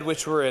dead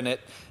which were in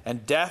it,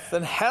 and death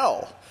and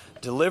hell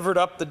delivered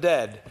up the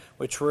dead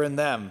which were in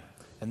them.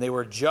 And they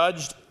were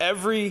judged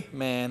every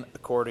man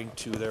according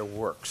to their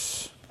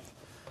works.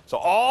 So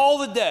all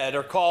the dead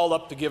are called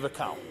up to give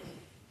account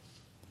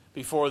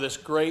before this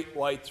great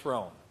white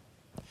throne.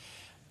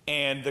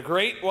 And the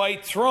great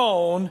white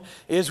throne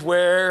is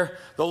where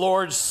the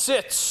Lord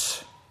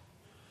sits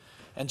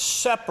and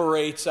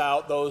separates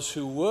out those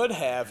who would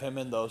have him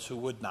and those who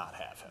would not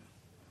have him.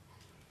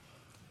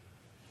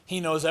 He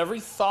knows every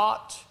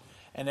thought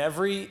and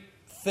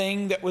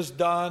everything that was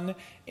done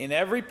in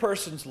every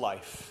person's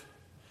life.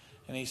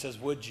 And he says,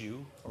 would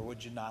you or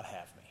would you not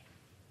have me?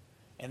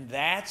 And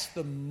that's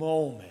the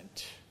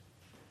moment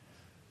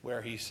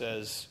where he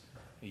says,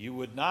 you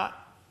would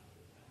not,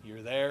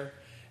 you're there,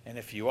 and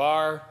if you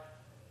are,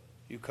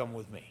 you come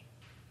with me.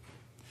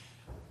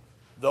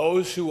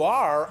 Those who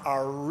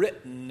are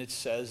written, it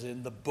says,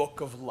 in the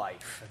book of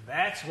life. And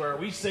that's where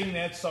we sing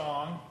that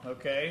song,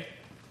 okay?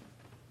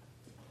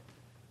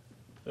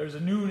 There's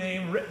a new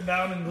name written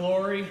down in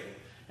glory,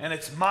 and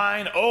it's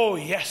mine. Oh,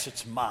 yes,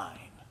 it's mine.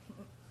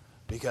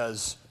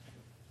 Because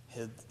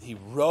he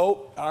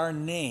wrote our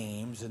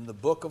names in the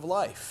book of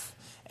life,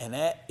 and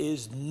that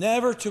is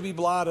never to be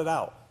blotted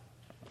out.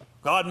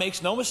 God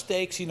makes no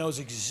mistakes. He knows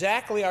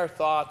exactly our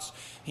thoughts.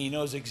 He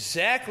knows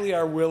exactly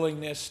our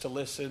willingness to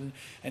listen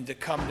and to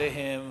come to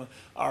him,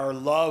 our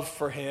love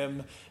for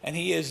him. And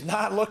he is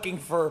not looking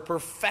for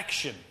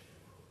perfection.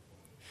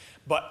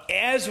 But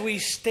as we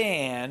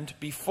stand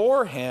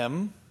before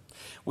him,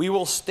 we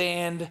will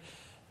stand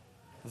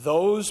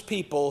those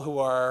people who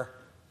are,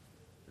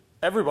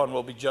 everyone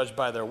will be judged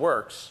by their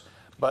works,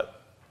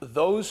 but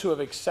those who have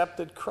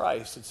accepted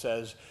Christ, it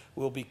says,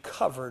 will be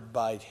covered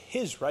by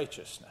his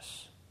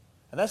righteousness.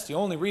 And that's the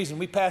only reason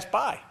we pass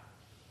by.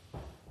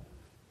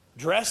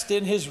 Dressed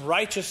in his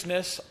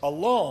righteousness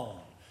alone,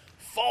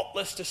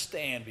 faultless to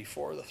stand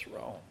before the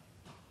throne.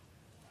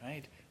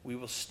 Right? We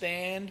will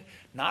stand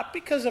not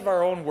because of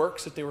our own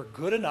works that they were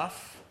good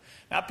enough,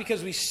 not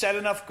because we said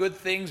enough good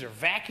things or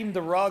vacuumed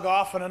the rug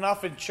often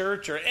enough in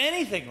church or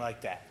anything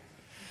like that,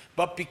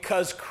 but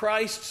because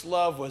Christ's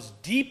love was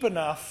deep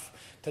enough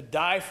to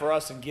die for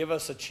us and give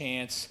us a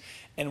chance,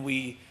 and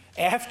we,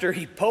 after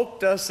he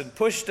poked us and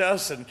pushed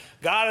us and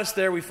got us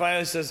there, we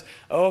finally says,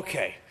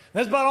 okay.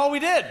 That's about all we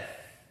did.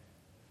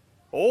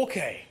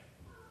 Okay.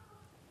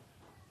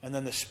 And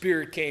then the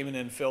Spirit came in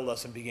and filled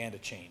us and began to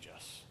change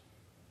us.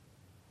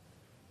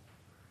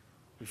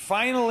 We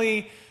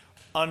finally,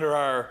 under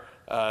our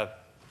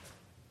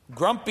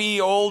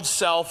grumpy old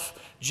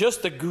self,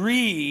 just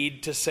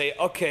agreed to say,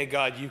 okay,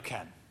 God, you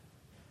can.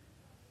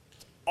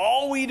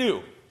 All we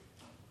do.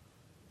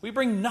 We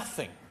bring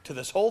nothing to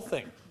this whole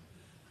thing.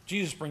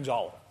 Jesus brings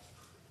all of it.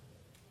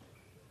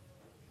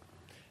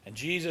 And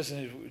Jesus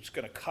is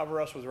going to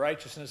cover us with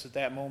righteousness at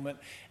that moment.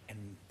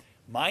 And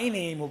my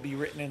name will be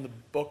written in the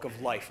book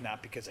of life,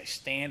 not because I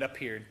stand up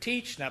here and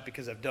teach, not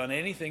because I've done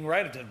anything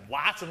right. I've done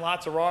lots and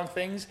lots of wrong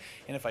things.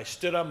 And if I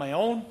stood on my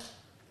own,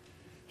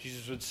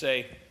 Jesus would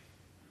say,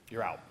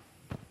 you're out.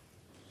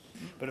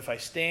 But if I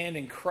stand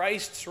in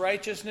Christ's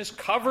righteousness,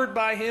 covered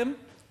by him,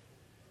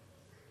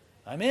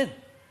 I'm in.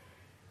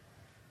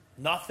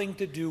 Nothing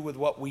to do with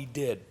what we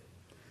did.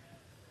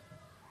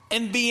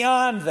 And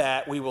beyond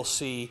that, we will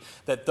see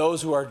that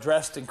those who are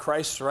dressed in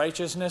Christ's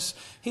righteousness,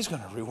 he's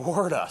going to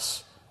reward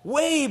us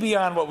way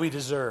beyond what we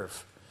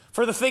deserve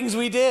for the things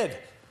we did.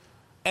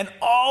 And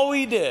all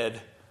we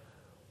did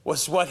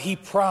was what he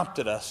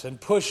prompted us and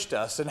pushed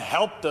us and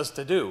helped us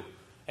to do.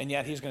 And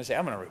yet he's going to say,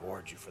 I'm going to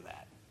reward you for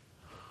that.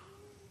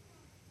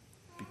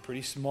 Be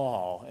pretty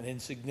small and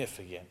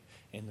insignificant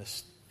in the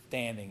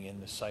standing in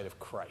the sight of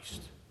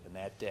Christ in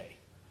that day.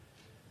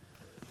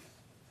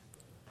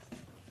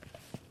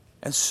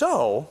 And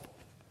so,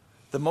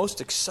 the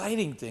most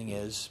exciting thing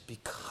is,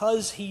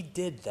 because he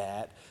did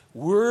that,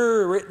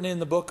 we're written in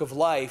the book of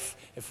life.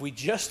 If we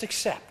just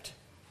accept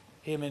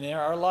him in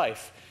our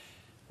life,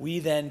 we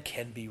then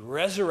can be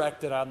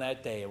resurrected on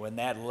that day. And when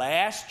that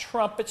last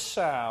trumpet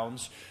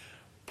sounds,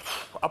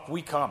 up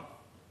we come.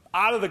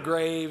 Out of the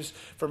graves,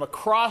 from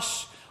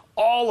across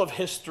all of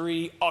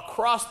history,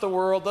 across the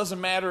world.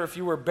 Doesn't matter if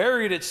you were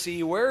buried at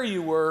sea, where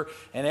you were,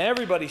 and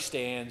everybody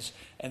stands.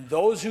 And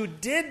those who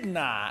did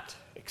not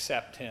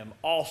accept him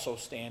also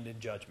stand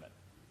in judgment.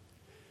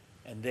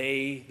 And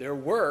their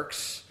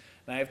works,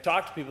 and I have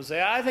talked to people who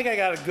say, I think I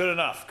got it good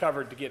enough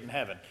covered to get in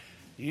heaven.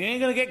 You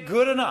ain't going to get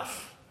good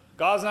enough.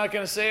 God's not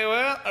going to say,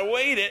 well, I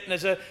weighed it,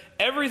 and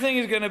everything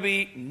is going to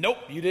be, nope,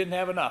 you didn't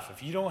have enough.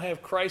 If you don't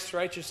have Christ's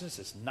righteousness,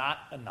 it's not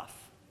enough.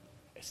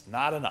 It's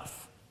not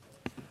enough.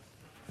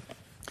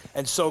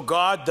 And so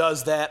God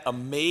does that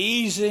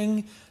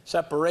amazing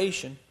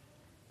separation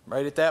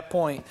right at that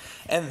point.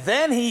 And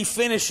then he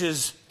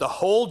finishes the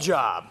whole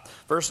job.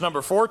 Verse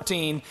number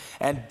 14,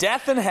 and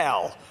death and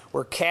hell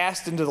were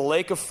cast into the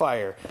lake of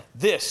fire.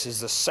 This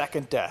is the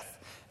second death.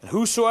 And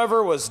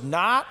whosoever was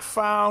not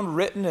found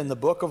written in the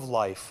book of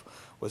life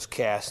was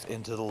cast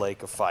into the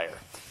lake of fire.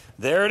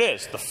 There it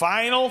is, the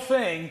final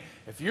thing.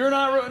 If you're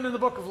not written in the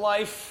book of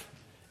life,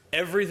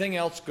 everything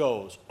else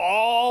goes.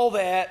 All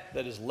that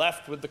is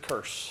left with the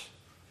curse.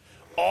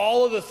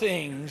 All of the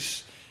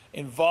things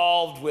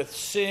involved with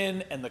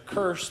sin and the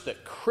curse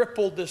that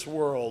crippled this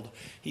world,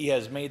 he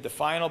has made the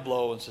final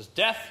blow and says,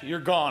 death, you're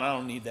gone. I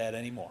don't need that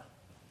anymore.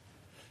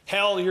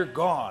 Hell, you're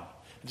gone.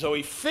 And so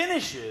he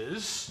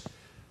finishes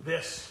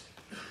this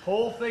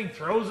whole thing,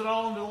 throws it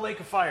all into the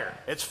lake of fire.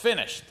 It's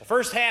finished. The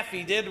first half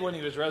he did when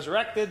he was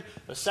resurrected.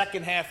 The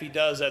second half he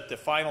does at the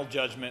final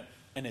judgment,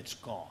 and it's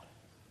gone.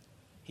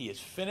 He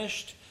is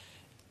finished,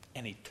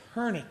 and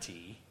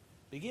eternity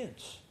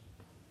begins.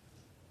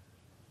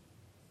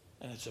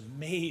 And it's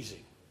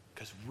amazing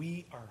because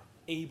we are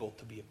able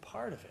to be a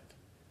part of it.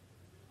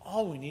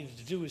 All we needed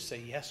to do is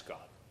say, yes, God.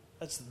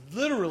 That's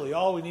literally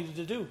all we needed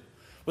to do,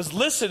 was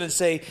listen and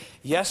say,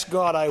 yes,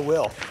 God, I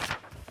will.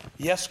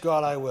 Yes,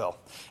 God, I will.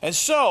 And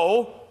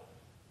so,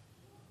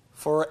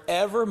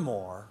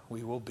 forevermore,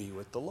 we will be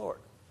with the Lord.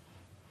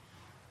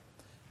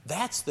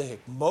 That's the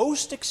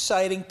most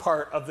exciting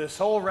part of this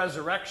whole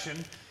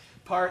resurrection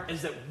part,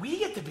 is that we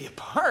get to be a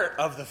part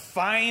of the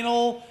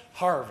final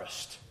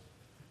harvest.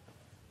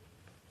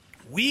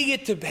 We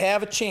get to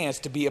have a chance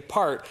to be a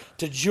part,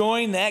 to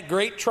join that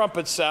great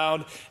trumpet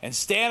sound and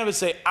stand up and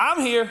say,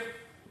 I'm here.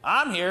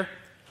 I'm here.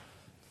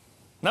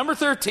 Number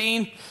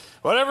 13,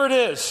 whatever it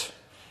is.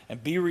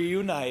 And be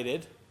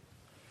reunited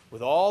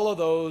with all of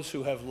those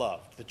who have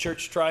loved. The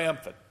church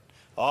triumphant.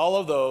 All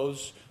of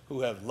those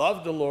who have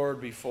loved the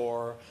Lord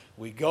before.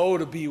 We go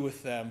to be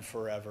with them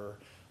forever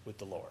with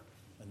the Lord.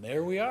 And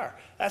there we are.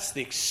 That's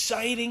the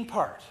exciting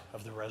part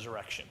of the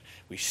resurrection.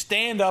 We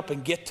stand up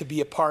and get to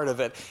be a part of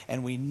it,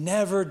 and we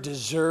never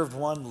deserved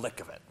one lick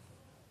of it.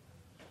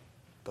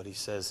 But he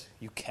says,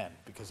 you can,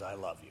 because I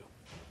love you.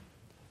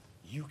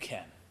 You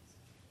can.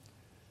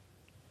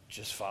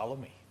 Just follow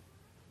me.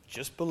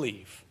 Just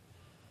believe.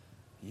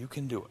 You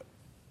can do it.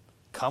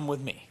 Come with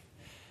me.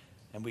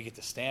 And we get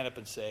to stand up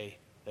and say,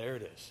 there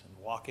it is,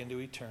 and walk into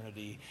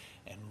eternity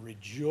and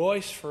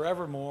rejoice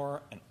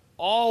forevermore, and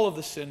all of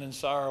the sin and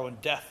sorrow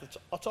and death,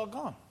 it's all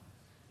gone.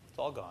 It's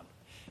all gone.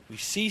 We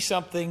see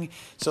something,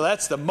 so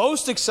that's the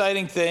most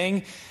exciting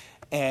thing,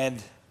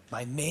 and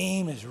my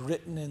name is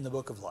written in the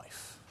book of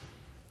life.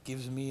 It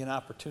gives me an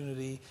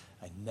opportunity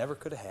I never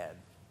could have had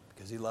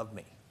because he loved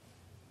me.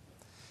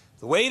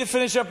 The way to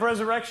finish up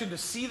resurrection, to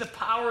see the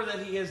power that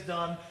he has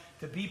done,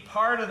 to be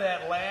part of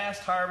that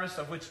last harvest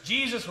of which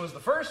Jesus was the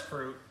first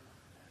fruit.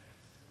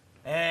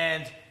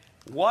 And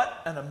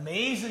what an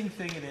amazing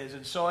thing it is.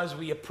 And so as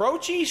we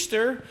approach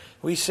Easter,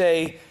 we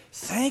say,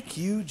 thank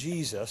you,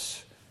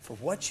 Jesus, for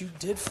what you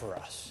did for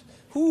us.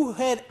 Who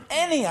had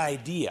any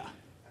idea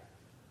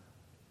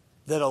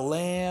that a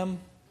lamb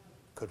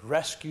could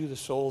rescue the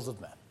souls of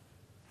men?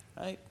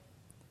 Right?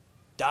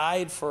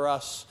 Died for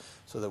us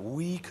so that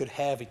we could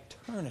have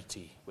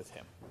eternity with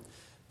him.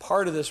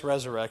 Part of this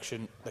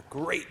resurrection, the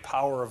great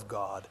power of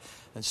God,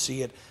 and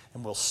see it,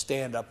 and we'll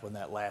stand up when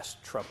that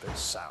last trumpet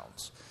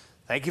sounds.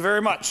 Thank you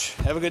very much.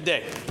 Have a good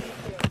day.